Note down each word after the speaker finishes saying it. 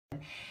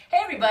Hey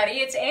everybody,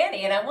 it's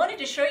Annie, and I wanted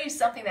to show you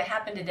something that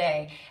happened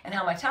today and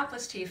how my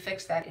topless tee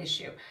fixed that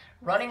issue.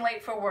 Running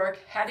late for work,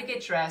 had to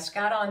get dressed,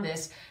 got on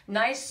this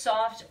nice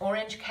soft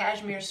orange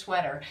cashmere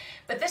sweater,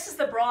 but this is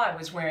the bra I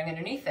was wearing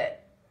underneath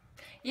it.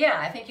 Yeah,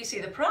 I think you see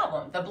the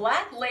problem. The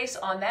black lace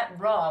on that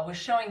bra was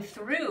showing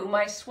through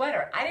my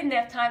sweater. I didn't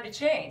have time to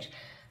change.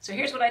 So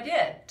here's what I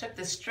did. Took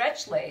the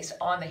stretch lace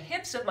on the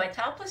hips of my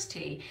topless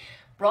tee,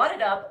 brought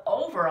it up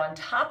over on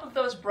top of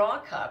those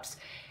bra cups,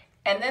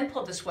 and then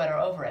pulled the sweater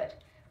over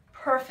it.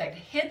 Perfect.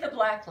 Hid the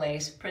black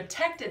lace,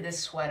 protected this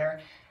sweater.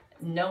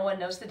 No one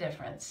knows the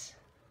difference.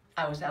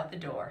 I was out the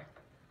door.